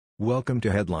Welcome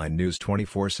to Headline News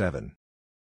 24/7.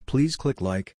 Please click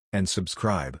like and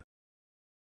subscribe.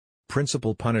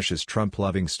 Principal punishes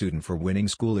Trump-loving student for winning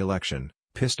school election,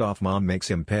 pissed off mom makes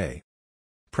him pay.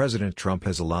 President Trump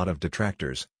has a lot of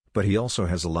detractors, but he also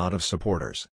has a lot of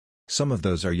supporters. Some of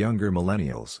those are younger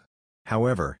millennials.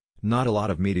 However, not a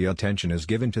lot of media attention is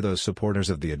given to those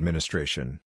supporters of the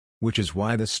administration. Which is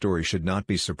why this story should not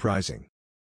be surprising.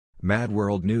 Mad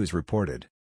World News reported.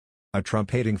 A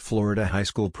Trump-hating Florida high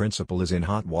school principal is in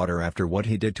hot water after what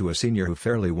he did to a senior who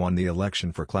fairly won the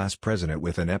election for class president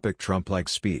with an epic Trump-like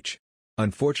speech.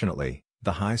 Unfortunately,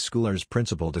 the high schooler's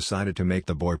principal decided to make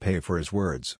the boy pay for his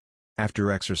words.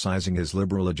 After exercising his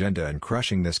liberal agenda and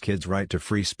crushing this kid's right to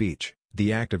free speech,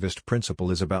 the activist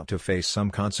principal is about to face some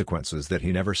consequences that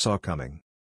he never saw coming.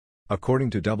 According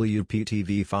to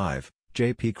WPTV5,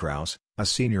 J.P. Krause, a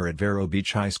senior at Vero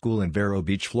Beach High School in Vero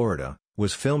Beach, Florida,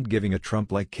 was filmed giving a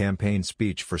Trump-like campaign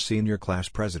speech for senior class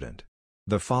president.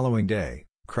 The following day,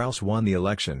 Krause won the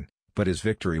election, but his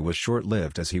victory was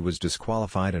short-lived as he was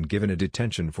disqualified and given a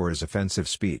detention for his offensive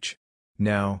speech.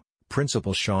 Now,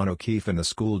 Principal Sean O'Keefe and the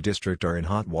school district are in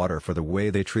hot water for the way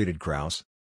they treated Krause.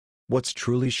 What's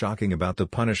truly shocking about the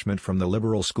punishment from the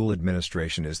liberal school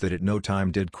administration is that at no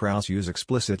time did Krause use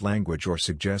explicit language or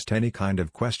suggest any kind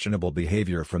of questionable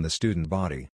behavior from the student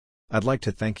body. I'd like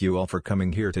to thank you all for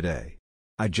coming here today.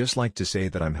 I'd just like to say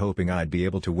that I'm hoping I'd be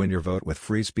able to win your vote with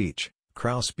free speech,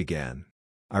 Krause began.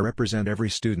 I represent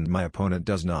every student my opponent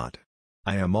does not.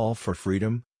 I am all for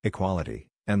freedom, equality,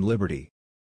 and liberty.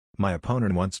 My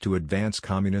opponent wants to advance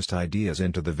communist ideas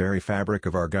into the very fabric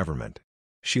of our government.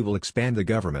 She will expand the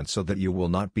government so that you will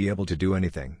not be able to do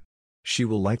anything. She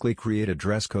will likely create a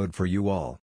dress code for you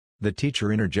all. The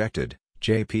teacher interjected,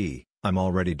 "JP, I'm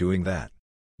already doing that."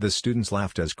 The students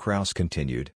laughed as Krause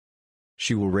continued.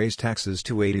 She will raise taxes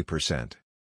to 80%.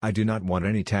 I do not want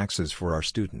any taxes for our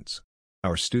students.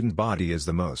 Our student body is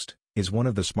one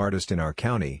of the smartest in our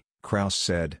county, Krause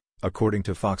said, according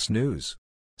to Fox News.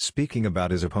 Speaking about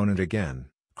his opponent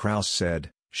again, Krause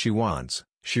said, She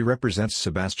represents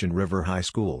Sebastian River High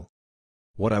School.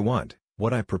 What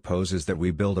I propose is that we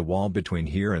build a wall between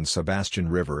here and Sebastian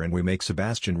River and we make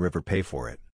Sebastian River pay for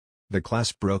it. The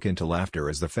class broke into laughter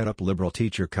as the fed-up liberal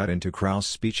teacher cut into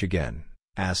Krause's speech again,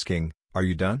 asking, "Are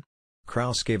you done?"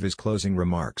 Krause gave his closing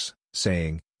remarks,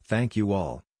 saying, "Thank you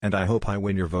all, and I hope I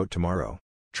win your vote tomorrow."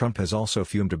 Trump has also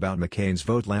fumed about McCain's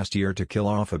vote last year to kill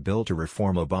off a bill to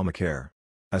reform Obamacare.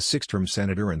 A six-term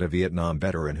senator and a Vietnam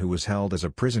veteran who was held as a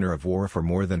prisoner of war for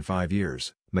more than 5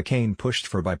 years, McCain pushed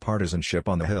for bipartisanship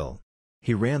on the Hill.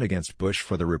 He ran against Bush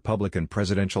for the Republican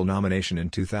presidential nomination in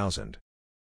 2000.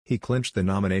 He clinched the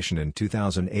nomination in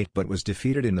 2008 but was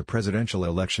defeated in the presidential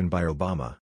election by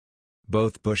Obama.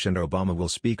 Both Bush and Obama will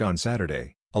speak on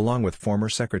Saturday, along with former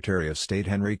Secretary of State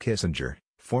Henry Kissinger,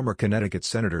 former Connecticut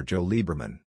Senator Joe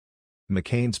Lieberman.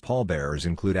 McCain's pallbearers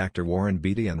include actor Warren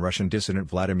Beatty and Russian dissident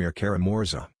Vladimir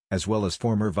Kara-Murza, as well as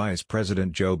former Vice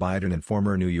President Joe Biden and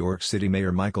former New York City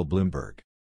Mayor Michael Bloomberg.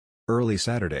 Early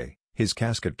Saturday, his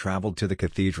casket traveled to the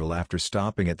cathedral after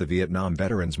stopping at the Vietnam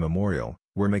Veterans Memorial,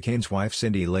 where McCain's wife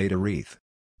Cindy laid a wreath.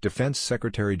 Defense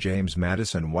Secretary James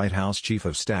Mattis and White House Chief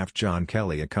of Staff John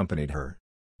Kelly accompanied her.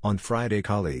 On Friday,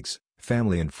 colleagues,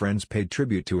 family and friends paid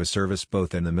tribute to his service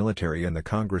both in the military and the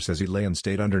Congress as he lay in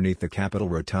state underneath the Capitol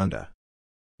Rotunda.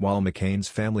 While McCain's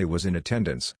family was in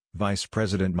attendance, Vice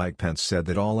President Mike Pence said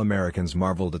that all Americans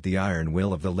marveled at the iron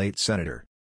will of the late senator.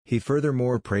 He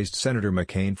furthermore praised Senator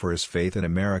McCain for his faith in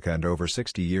America and over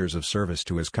 60 years of service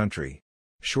to his country.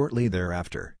 Shortly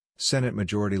thereafter, Senate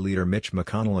Majority Leader Mitch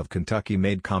McConnell of Kentucky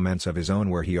made comments of his own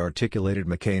where he articulated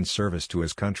McCain's service to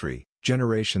his country.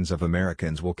 "Generations of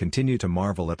Americans will continue to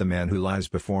marvel at the man who lies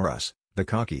before us, the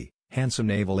cocky, handsome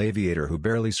naval aviator who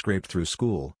barely scraped through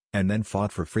school, and then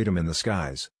fought for freedom in the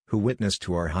skies, who witnessed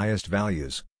to our highest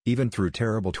values, even through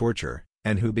terrible torture,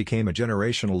 and who became a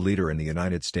generational leader in the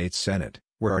United States Senate,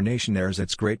 where our nation airs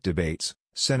its great debates,"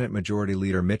 Senate Majority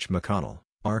Leader Mitch McConnell,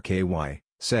 RKY,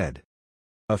 said.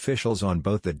 Officials on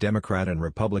both the Democrat and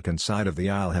Republican side of the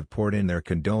aisle have poured in their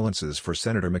condolences for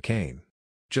Senator McCain.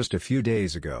 Just a few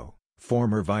days ago,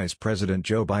 former Vice President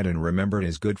Joe Biden remembered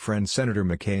his good friend Senator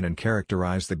McCain and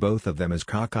characterized the both of them as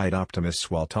cockeyed optimists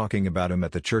while talking about him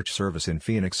at the church service in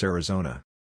Phoenix, Arizona.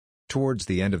 Towards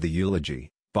the end of the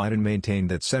eulogy, Biden maintained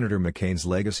that Senator McCain's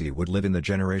legacy would live in the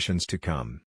generations to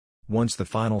come. Once the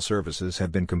final services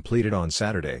have been completed on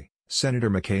Saturday, Senator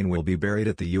McCain will be buried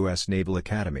at the U.S. Naval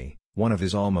Academy, one of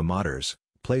his alma maters,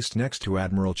 placed next to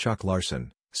Admiral Chuck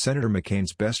Larson, Senator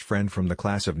McCain's best friend from the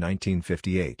class of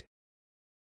 1958.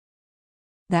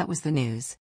 That was the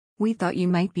news. We thought you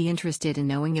might be interested in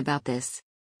knowing about this.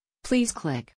 Please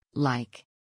click like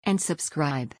and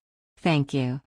subscribe. Thank you.